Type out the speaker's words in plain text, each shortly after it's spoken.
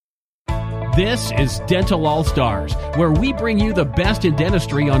This is Dental All Stars, where we bring you the best in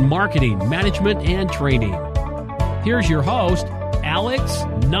dentistry on marketing, management, and training. Here's your host, Alex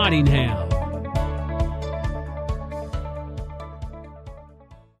Nottingham.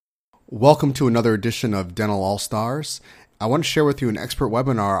 Welcome to another edition of Dental All Stars. I want to share with you an expert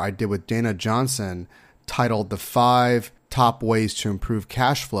webinar I did with Dana Johnson titled The 5 Top Ways to Improve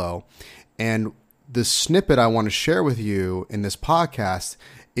Cash Flow. And the snippet I want to share with you in this podcast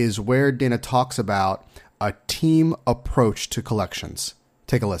is where Dana talks about a team approach to collections.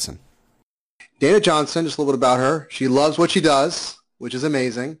 Take a listen. Dana Johnson, just a little bit about her. She loves what she does, which is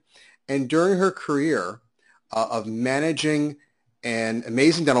amazing. And during her career of managing an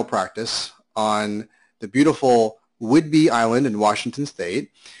amazing dental practice on the beautiful Whidbey Island in Washington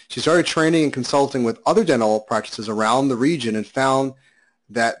State, she started training and consulting with other dental practices around the region and found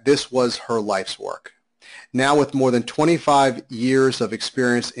that this was her life's work. Now, with more than 25 years of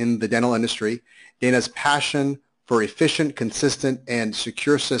experience in the dental industry, Dana's passion for efficient, consistent, and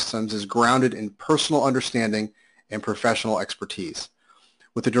secure systems is grounded in personal understanding and professional expertise.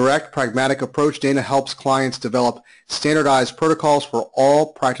 With a direct, pragmatic approach, Dana helps clients develop standardized protocols for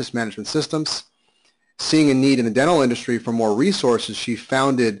all practice management systems. Seeing a need in the dental industry for more resources, she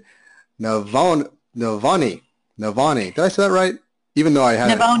founded Navoni. Did I say that right? Even though I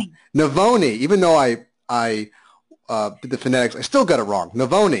had Navoni. Even though I did the phonetics, I still got it wrong.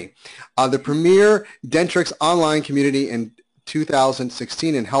 Navoni, the premier Dentrix online community in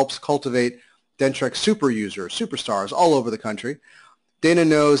 2016, and helps cultivate Dentrix super users, superstars all over the country. Dana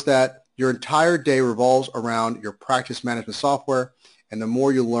knows that your entire day revolves around your practice management software, and the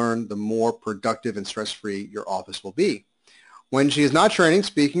more you learn, the more productive and stress-free your office will be. When she is not training,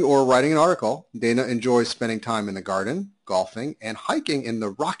 speaking, or writing an article, Dana enjoys spending time in the garden, golfing, and hiking in the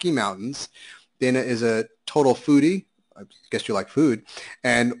Rocky Mountains. Dana is a total foodie. I guess you like food.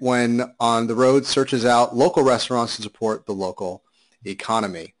 And when on the road, searches out local restaurants to support the local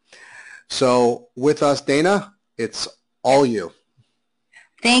economy. So with us, Dana, it's all you.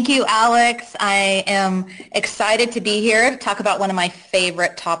 Thank you, Alex. I am excited to be here to talk about one of my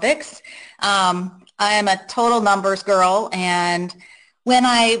favorite topics. I am a total numbers girl, and when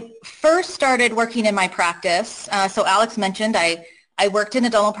I first started working in my practice, so Alex mentioned I worked in a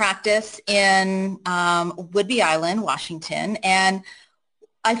dental practice in Whidbey Island, Washington, and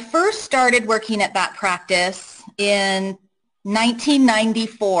I first started working at that practice in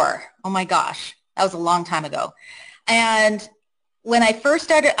 1994. Oh my gosh, that was a long time ago. And when I first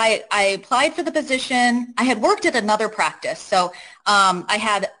started, I applied for the position. I had worked at another practice, so I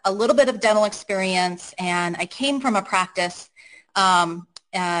had a little bit of dental experience, and I came from a practice that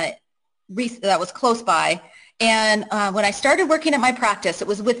was close by. And when I started working at my practice, it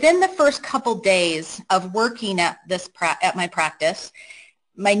was within the first couple days of working at my practice.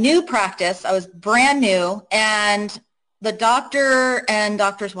 My new practice, I was brand new, and the doctor and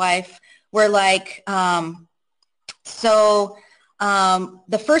doctor's wife were like, the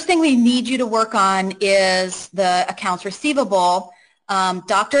first thing we need you to work on is the accounts receivable.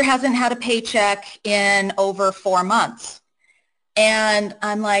 Doctor hasn't had a paycheck in over 4 months. And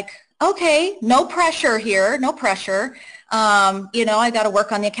I'm like, okay, no pressure here, no pressure. I got to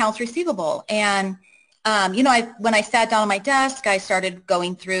work on the accounts receivable. And, when I sat down at my desk, I started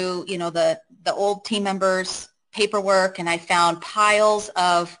going through, the old team members' paperwork, and I found piles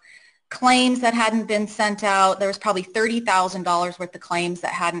of claims that hadn't been sent out. There was probably $30,000 worth of claims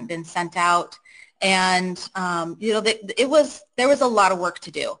that hadn't been sent out. And, there was a lot of work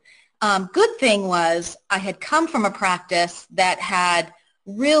to do. Good thing was I had come from a practice that had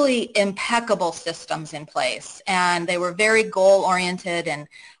really impeccable systems in place, and they were very goal-oriented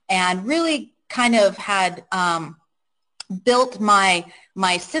and really kind of had built my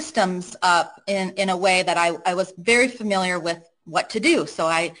systems up in a way that I was very familiar with what to do. So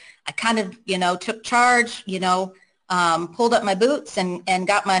I kind of, took charge, pulled up my boots and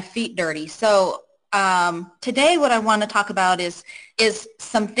got my feet dirty. So today what I want to talk about is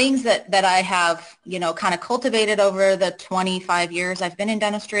some things that I have, kind of cultivated over the 25 years I've been in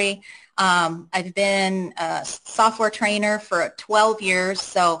dentistry. I've been a software trainer for 12 years.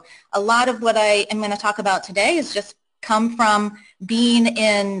 So a lot of what I am going to talk about today is just come from being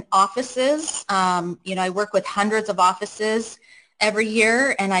in offices. I work with hundreds of offices every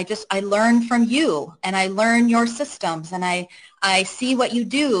year, and I learn from you, and I learn your systems, and I see what you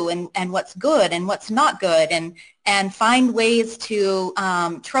do and what's good and what's not good, and find ways to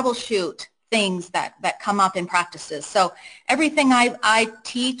troubleshoot things that come up in practices. So everything I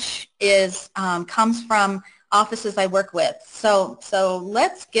teach comes from offices I work with. So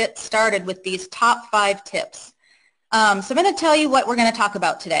let's get started with these top 5 tips. So I'm going to tell you what we're going to talk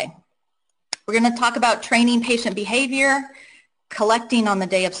about today. We're going to talk about training patient behavior, collecting on the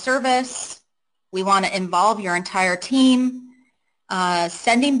day of service. We want to involve your entire team,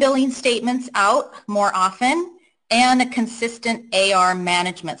 sending billing statements out more often, and a consistent AR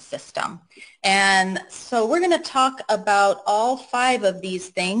management system. And so we're going to talk about all 5 of these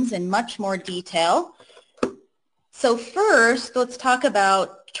things in much more detail. So first, let's talk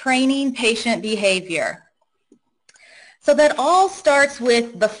about training patient behavior. So that all starts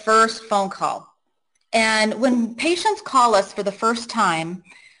with the first phone call. And when patients call us for the first time,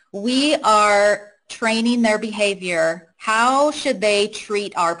 we are training their behavior. How should they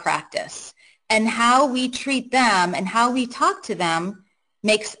treat our practice? And how we treat them and how we talk to them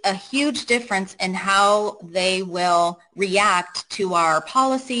makes a huge difference in how they will react to our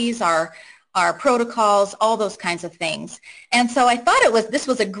policies, our protocols, all those kinds of things. And so I thought this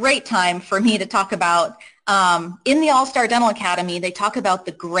was a great time for me to talk about, in the All-Star Dental Academy, they talk about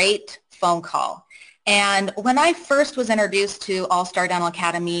the great phone call. And when I first was introduced to All-Star Dental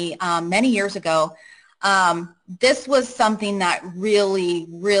Academy many years ago, this was something that really,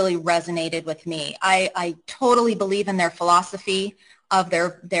 really resonated with me. I totally believe in their philosophy of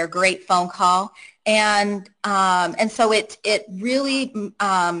their great phone call, and so it really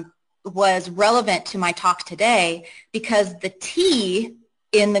was relevant to my talk today, because the T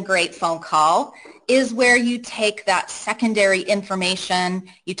in the great phone call is where you take that secondary information,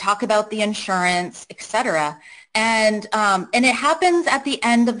 you talk about the insurance, etc. And it happens at the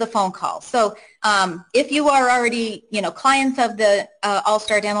end of the phone call. So if you are already, clients of the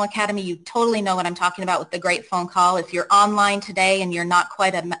All-Star Dental Academy, you totally know what I'm talking about with the great phone call. If you're online today and you're not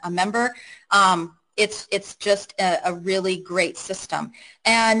quite a member, it's just a really great system.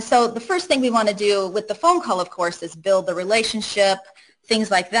 And so the first thing we want to do with the phone call, of course, is build the relationship,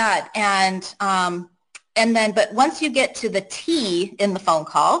 things like that. But once you get to the T in the phone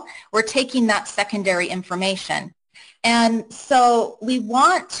call, we're taking that secondary information. And so we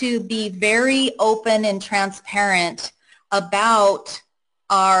want to be very open and transparent about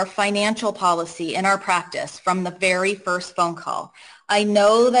our financial policy in our practice from the very first phone call. I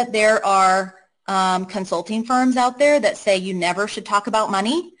know that there are consulting firms out there that say you never should talk about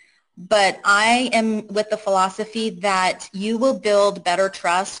money, but I am with the philosophy that you will build better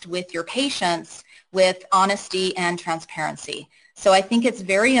trust with your patients with honesty and transparency. So I think it's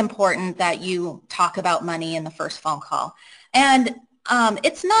very important that you talk about money in the first phone call. And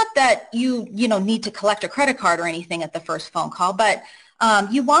it's not that you need to collect a credit card or anything at the first phone call, but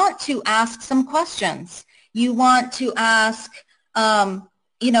you want to ask some questions. You want to ask,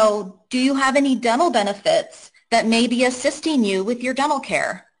 do you have any dental benefits that may be assisting you with your dental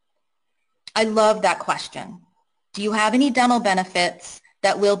care? I love that question. Do you have any dental benefits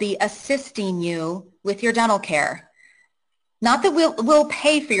that will be assisting you with your dental care? Not that we'll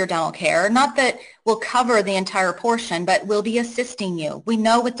pay for your dental care, not that we'll cover the entire portion, but we'll be assisting you. We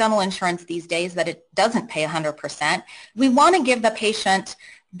know with dental insurance these days that it doesn't pay 100%. We want to give the patient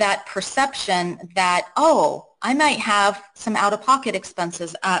that perception that, oh, I might have some out-of-pocket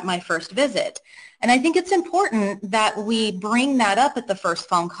expenses at my first visit. And I think it's important that we bring that up at the first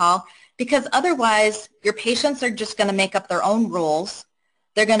phone call, because otherwise your patients are just going to make up their own rules.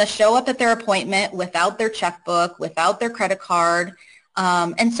 They're going to show up at their appointment without their checkbook, without their credit card.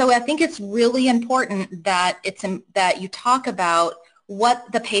 And so I think it's really important that that you talk about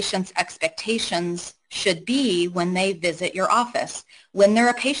what the patient's expectations should be when they visit your office. When they're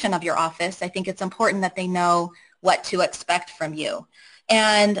a patient of your office, I think it's important that they know what to expect from you.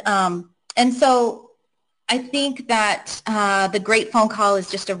 And so I think that the great phone call is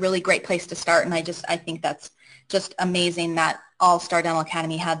just a really great place to start, and I think that's just amazing that All-Star Dental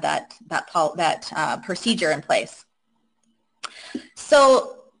Academy had that procedure in place.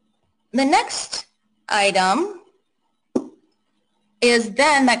 So the next item is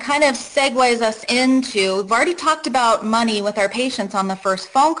then that kind of segues us into, we've already talked about money with our patients on the first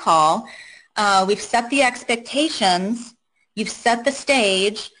phone call. We've set the expectations, you've set the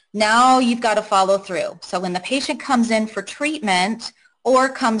stage, now you've got to follow through. So when the patient comes in for treatment or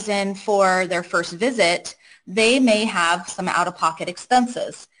comes in for their first visit, they may have some out-of-pocket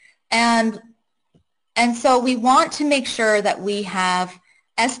expenses. And so we want to make sure that we have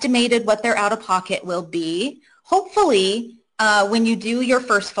estimated what their out-of-pocket will be. Hopefully, when you do your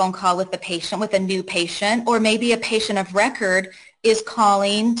first phone call with the patient, with a new patient, or maybe a patient of record is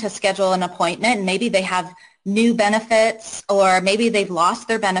calling to schedule an appointment, and maybe they have new benefits, or maybe they've lost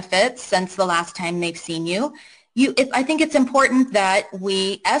their benefits since the last time they've seen you. I think it's important that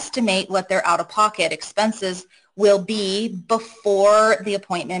we estimate what their out-of-pocket expenses will be before the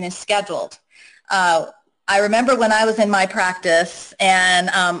appointment is scheduled. I remember when I was in my practice, and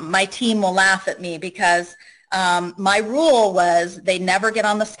my team will laugh at me because my rule was they never get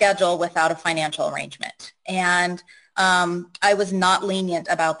on the schedule without a financial arrangement. And I was not lenient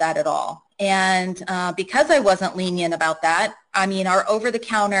about that at all. And because I wasn't lenient about that, I mean, our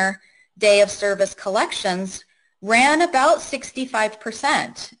over-the-counter day of service collections ran about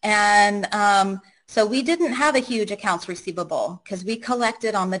 65%. And so we didn't have a huge accounts receivable because we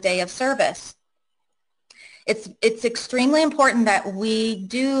collected on the day of service. It's extremely important that we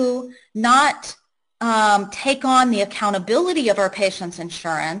do not take on the accountability of our patients'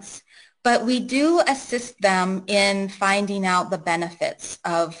 insurance, but we do assist them in finding out the benefits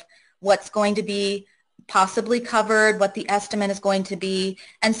of what's going to be possibly covered, what the estimate is going to be.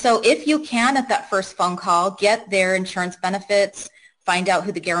 And so if you can, at that first phone call, get their insurance benefits, find out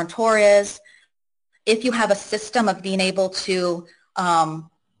who the guarantor is. If you have a system of being able to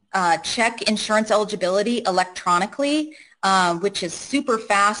check insurance eligibility electronically, which is super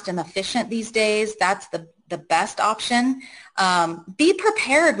fast and efficient these days, that's the best option. Be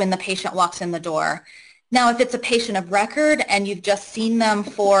prepared when the patient walks in the door. Now, if it's a patient of record and you've just seen them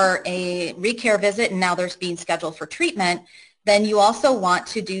for a recare visit and now they're being scheduled for treatment, then you also want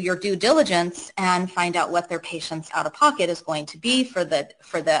to do your due diligence and find out what their patient's out-of-pocket is going to be for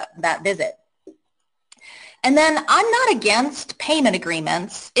that visit. And then I'm not against payment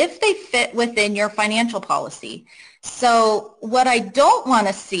agreements if they fit within your financial policy. So what I don't want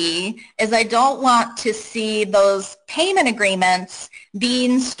to see is I don't want to see those payment agreements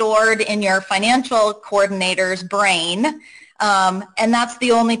being stored in your financial coordinator's brain, and that's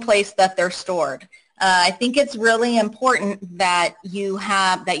the only place that they're stored. I think it's really important that you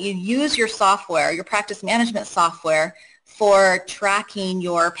use your software, your practice management software, for tracking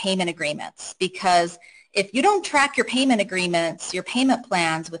your payment agreements, because if you don't track your payment agreements, your payment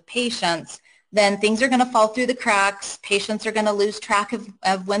plans with patients, then things are going to fall through the cracks. Patients are going to lose track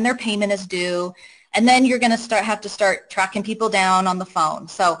of when their payment is due, and then you're going to have to start tracking people down on the phone.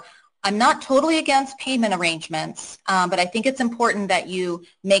 So I'm not totally against payment arrangements, but I think it's important that you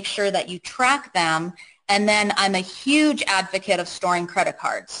make sure that you track them. And then I'm a huge advocate of storing credit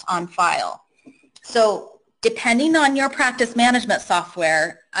cards on file. So depending on your practice management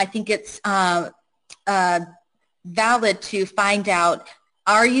software, I think it's valid to find out,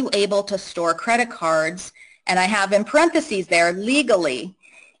 are you able to store credit cards? And I have in parentheses there, legally.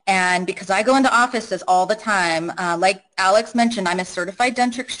 And because I go into offices all the time, like Alex mentioned, I'm a certified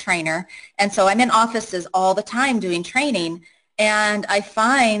Dentrix trainer, and so I'm in offices all the time doing training, and I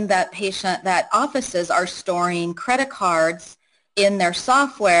find that offices are storing credit cards in their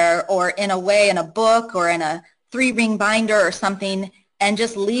software or in a book or in a 3-ring binder or something, and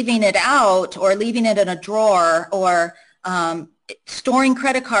just leaving it out or leaving it in a drawer, or storing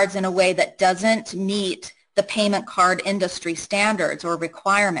credit cards in a way that doesn't meet the payment card industry standards or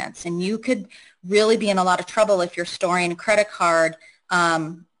requirements. And you could really be in a lot of trouble if you're storing a credit card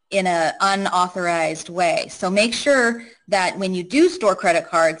in an unauthorized way. So make sure that when you do store credit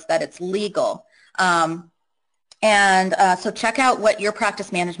cards that it's legal. So check out what your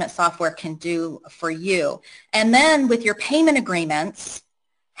practice management software can do for you. And then with your payment agreements,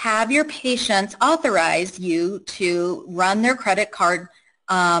 have your patients authorize you to run their credit card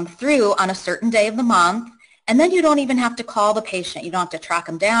through on a certain day of the month. And then you don't even have to call the patient. You don't have to track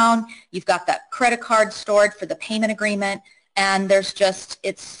them down. You've got that credit card stored for the payment agreement. And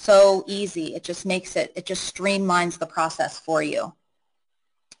it's so easy. It just streamlines the process for you.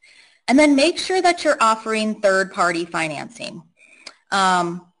 And then make sure that you're offering third-party financing.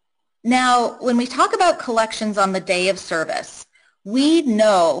 Now, when we talk about collections on the day of service, we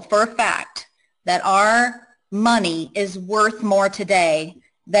know for a fact that our money is worth more today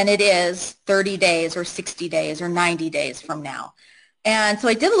than it is 30 days or 60 days or 90 days from now. And so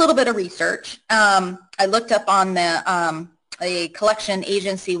I did a little bit of research. I looked up on a collection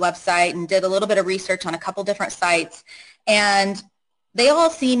agency website and did a little bit of research on a couple different sites, and they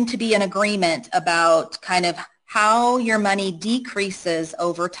all seem to be in agreement about kind of how your money decreases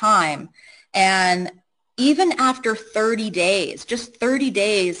over time. And even after 30 days, just 30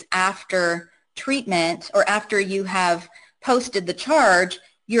 days after treatment or after you have posted the charge,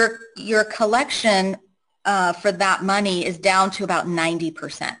 your collection for that money is down to about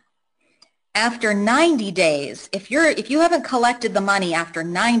 90%. After 90 days, if you haven't collected the money after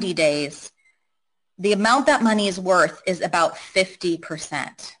 90 days, the amount that money is worth is about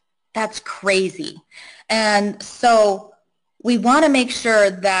 50%. That's crazy. And so we want to make sure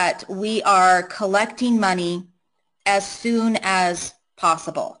that we are collecting money as soon as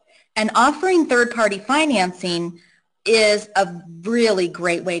possible. And offering third-party financing is a really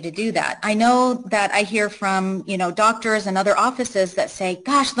great way to do that. I know that I hear from, doctors and other offices that say,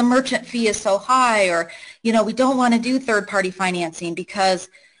 gosh, the merchant fee is so high, or, we don't want to do third-party financing because,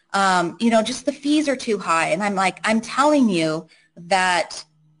 just the fees are too high. And I'm like, I'm telling you that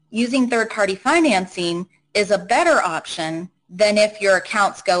using third-party financing is a better option than if your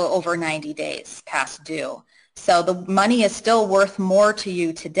accounts go over 90 days past due. So the money is still worth more to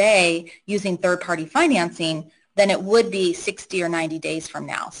you today using third-party financing than it would be 60 or 90 days from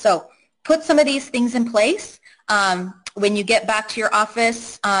now. So put some of these things in place. When you get back to your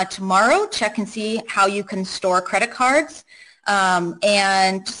office tomorrow, check and see how you can store credit cards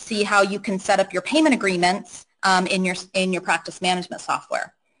and see how you can set up your payment agreements in your practice management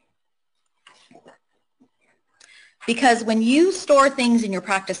software. Because when you store things in your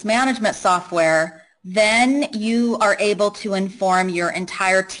practice management software, then you are able to inform your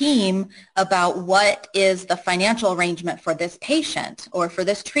entire team about what is the financial arrangement for this patient or for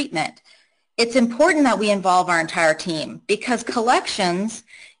this treatment. It's important that we involve our entire team because collections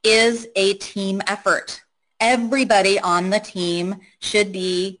is a team effort. Everybody on the team should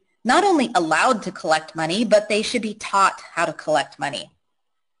be not only allowed to collect money, but they should be taught how to collect money.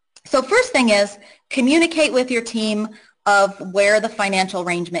 So first thing is communicate with your team of where the financial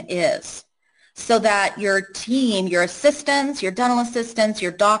arrangement is, so that your team, your assistants, your dental assistants,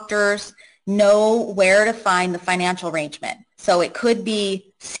 your doctors know where to find the financial arrangement. So it could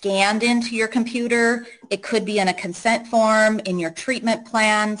be scanned into your computer. It could be in a consent form in your treatment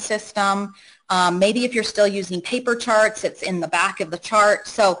plan system. Maybe if you're still using paper charts, it's in the back of the chart.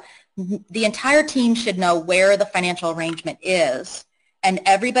 So the entire team should know where the financial arrangement is, and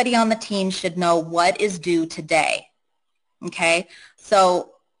everybody on the team should know what is due today. Okay?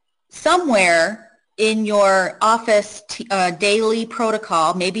 So somewhere in your office daily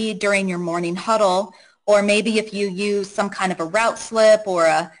protocol, maybe during your morning huddle, or maybe if you use some kind of a route slip or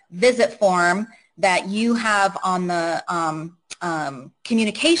a visit form that you have on the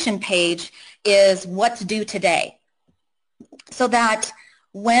communication page, is what's due today. So that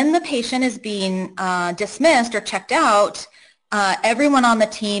when the patient is being dismissed or checked out, everyone on the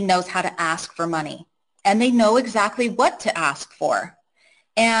team knows how to ask for money, and they know exactly what to ask for.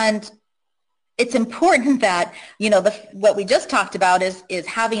 And it's important that, what we just talked about is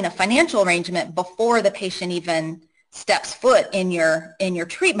having a financial arrangement before the patient even steps foot in your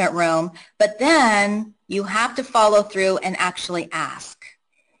treatment room, but then you have to follow through and actually ask.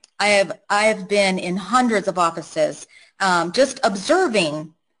 I have been in hundreds of offices just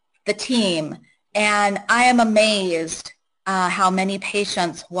observing the team, and I am amazed how many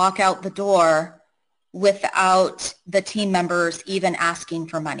patients walk out the door without the team members even asking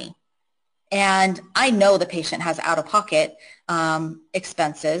for money. And I know the patient has out-of-pocket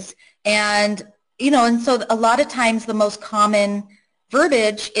expenses. And, and so a lot of times the most common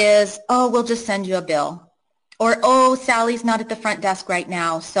verbiage is, oh, we'll just send you a bill. Or, oh, Sally's not at the front desk right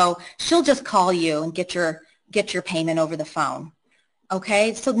now, so she'll just call you and get your payment over the phone.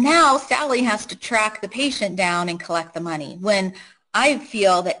 Okay, so now Sally has to track the patient down and collect the money, when I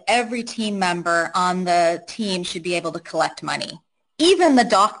feel that every team member on the team should be able to collect money, even the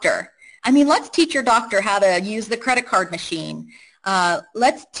doctor. I mean, let's teach your doctor how to use the credit card machine.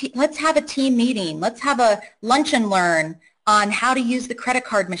 Let's have a team meeting. Let's have a lunch and learn on how to use the credit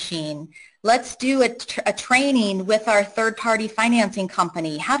card machine. Let's do a training with our third-party financing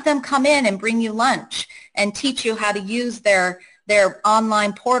company. Have them come in and bring you lunch and teach you how to use their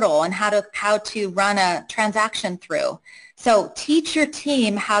online portal and how to run a transaction through. So teach your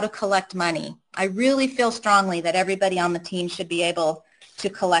team how to collect money. I really feel strongly that everybody on the team should be able to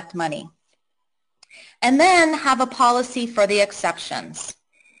collect money. And then have a policy for the exceptions.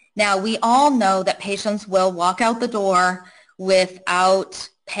 Now, we all know that patients will walk out the door without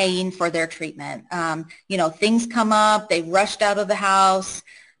paying for their treatment. Things come up, they rushed out of the house,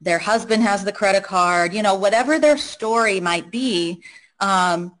 their husband has the credit card, whatever their story might be,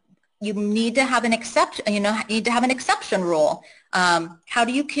 you need to have an exception, need to have an exception rule. How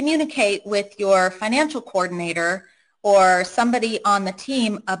do you communicate with your financial coordinator or somebody on the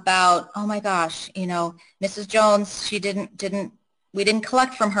team about, oh my gosh, Mrs. Jones, we didn't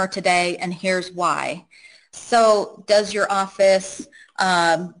collect from her today, and here's why. So does your office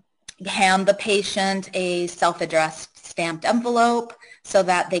hand the patient a self-addressed stamped envelope so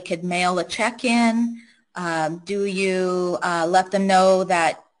that they could mail a check in? Do you let them know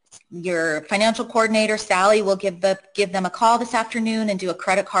that your financial coordinator, Sally, will give them a call this afternoon and do a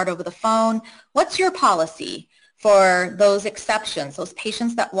credit card over the phone? What's your policy for those exceptions, those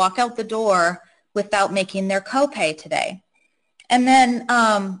patients that walk out the door without making their copay today? And then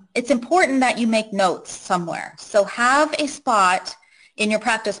it's important that you make notes somewhere. So have a spot in your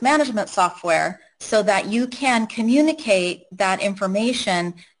practice management software so that you can communicate that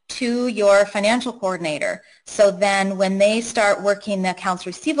information to your financial coordinator. So then when they start working the accounts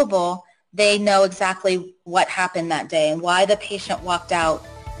receivable, they know exactly what happened that day and why the patient walked out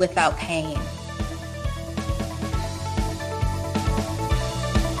without paying.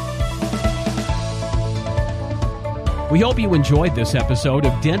 We hope you enjoyed this episode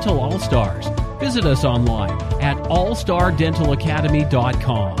of Dental All-Stars. Visit us online at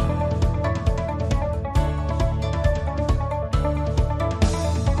allstardentalacademy.com.